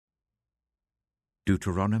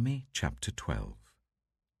Deuteronomy chapter 12.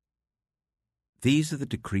 These are the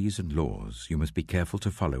decrees and laws you must be careful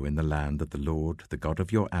to follow in the land that the Lord, the God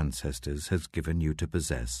of your ancestors, has given you to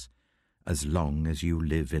possess, as long as you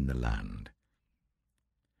live in the land.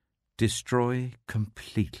 Destroy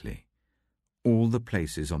completely all the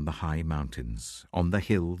places on the high mountains, on the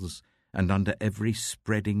hills, and under every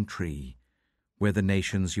spreading tree, where the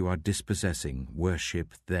nations you are dispossessing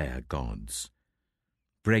worship their gods.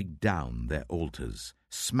 Break down their altars,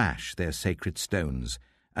 smash their sacred stones,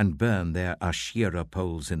 and burn their Asherah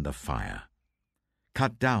poles in the fire.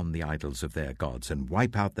 Cut down the idols of their gods and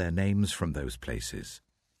wipe out their names from those places.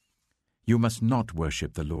 You must not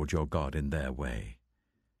worship the Lord your God in their way,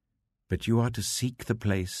 but you are to seek the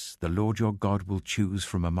place the Lord your God will choose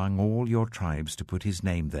from among all your tribes to put his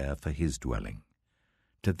name there for his dwelling.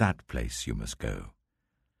 To that place you must go.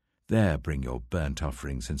 There bring your burnt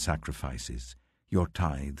offerings and sacrifices, your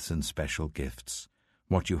tithes and special gifts,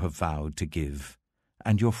 what you have vowed to give,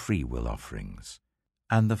 and your freewill offerings,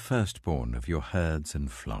 and the firstborn of your herds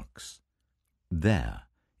and flocks. There,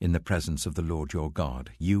 in the presence of the Lord your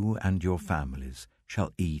God, you and your families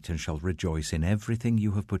shall eat and shall rejoice in everything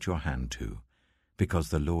you have put your hand to, because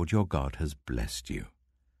the Lord your God has blessed you.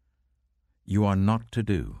 You are not to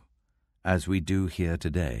do, as we do here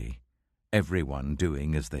today, everyone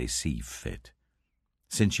doing as they see fit,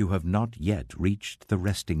 since you have not yet reached the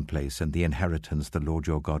resting place and the inheritance the Lord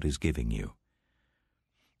your God is giving you.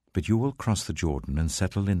 But you will cross the Jordan and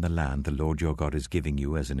settle in the land the Lord your God is giving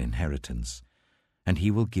you as an inheritance, and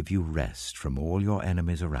he will give you rest from all your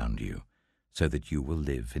enemies around you, so that you will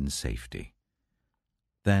live in safety.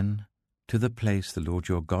 Then, to the place the Lord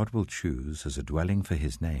your God will choose as a dwelling for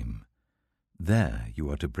his name, there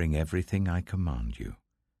you are to bring everything I command you,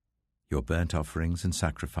 your burnt offerings and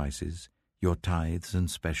sacrifices, your tithes and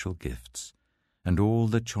special gifts, and all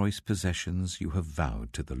the choice possessions you have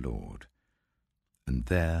vowed to the Lord. And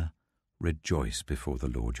there rejoice before the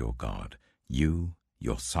Lord your God, you,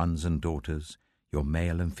 your sons and daughters, your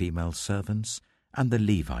male and female servants, and the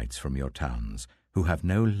Levites from your towns, who have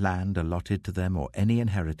no land allotted to them or any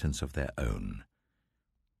inheritance of their own.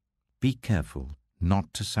 Be careful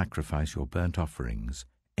not to sacrifice your burnt offerings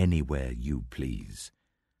anywhere you please.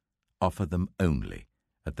 Offer them only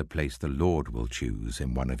at the place the Lord will choose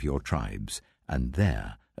in one of your tribes, and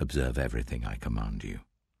there observe everything I command you.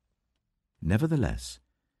 Nevertheless,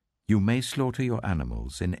 you may slaughter your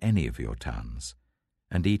animals in any of your towns,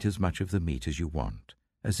 and eat as much of the meat as you want,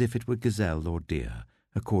 as if it were gazelle or deer,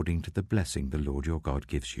 according to the blessing the Lord your God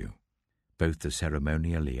gives you. Both the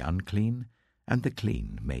ceremonially unclean and the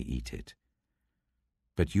clean may eat it.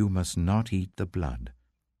 But you must not eat the blood.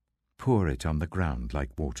 Pour it on the ground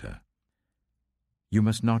like water. You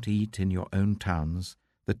must not eat in your own towns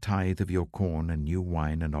the tithe of your corn and new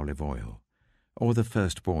wine and olive oil, or the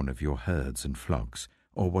firstborn of your herds and flocks,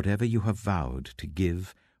 or whatever you have vowed to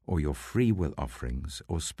give, or your freewill offerings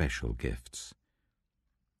or special gifts.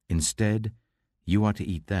 Instead, you are to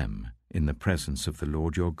eat them in the presence of the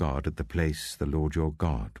Lord your God at the place the Lord your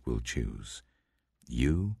God will choose.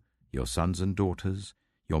 You, your sons and daughters,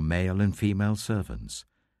 your male and female servants,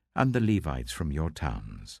 and the Levites from your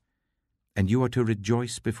towns. And you are to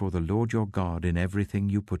rejoice before the Lord your God in everything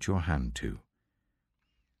you put your hand to.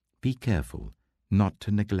 Be careful not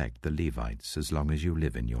to neglect the Levites as long as you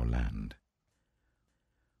live in your land.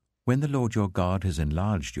 When the Lord your God has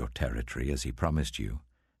enlarged your territory as he promised you,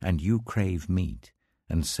 and you crave meat,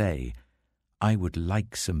 and say, I would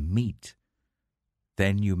like some meat,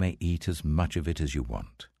 then you may eat as much of it as you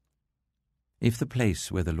want. If the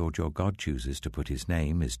place where the Lord your God chooses to put his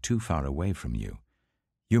name is too far away from you,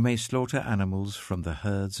 you may slaughter animals from the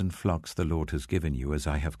herds and flocks the Lord has given you as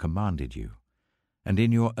I have commanded you, and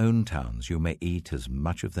in your own towns you may eat as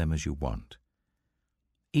much of them as you want.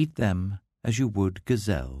 Eat them as you would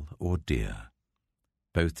gazelle or deer.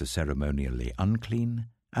 Both the ceremonially unclean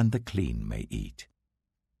and the clean may eat.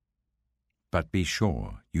 But be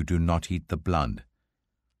sure you do not eat the blood,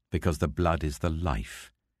 because the blood is the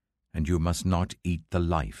life, and you must not eat the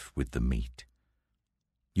life with the meat.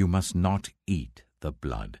 You must not eat the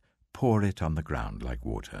blood. Pour it on the ground like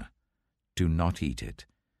water. Do not eat it,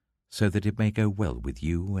 so that it may go well with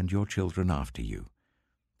you and your children after you,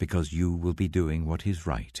 because you will be doing what is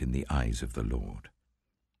right in the eyes of the Lord.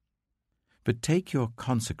 But take your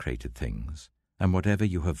consecrated things, and whatever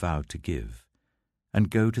you have vowed to give, and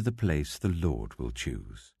go to the place the Lord will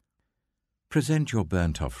choose. Present your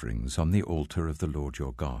burnt offerings on the altar of the Lord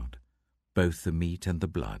your God, both the meat and the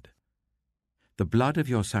blood. The blood of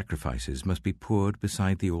your sacrifices must be poured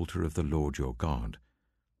beside the altar of the Lord your God,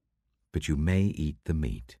 but you may eat the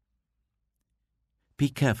meat. Be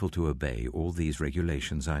careful to obey all these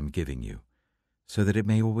regulations I am giving you, so that it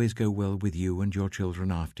may always go well with you and your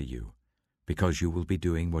children after you, because you will be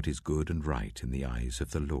doing what is good and right in the eyes of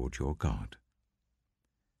the Lord your God.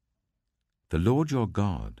 The Lord your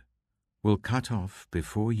God will cut off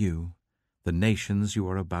before you the nations you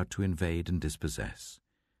are about to invade and dispossess.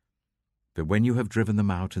 But when you have driven them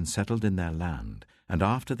out and settled in their land, and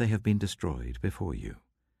after they have been destroyed before you,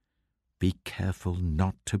 be careful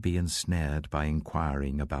not to be ensnared by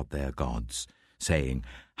inquiring about their gods, saying,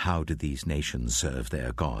 "How do these nations serve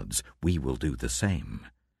their gods? We will do the same."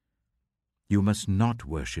 You must not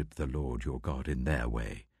worship the Lord your God in their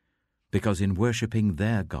way, because in worshipping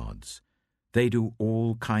their gods, they do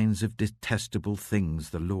all kinds of detestable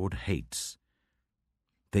things the Lord hates.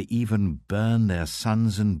 They even burn their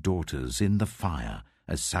sons and daughters in the fire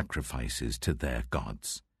as sacrifices to their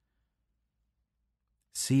gods.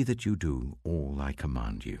 See that you do all I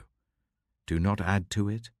command you. Do not add to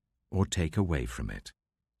it or take away from it.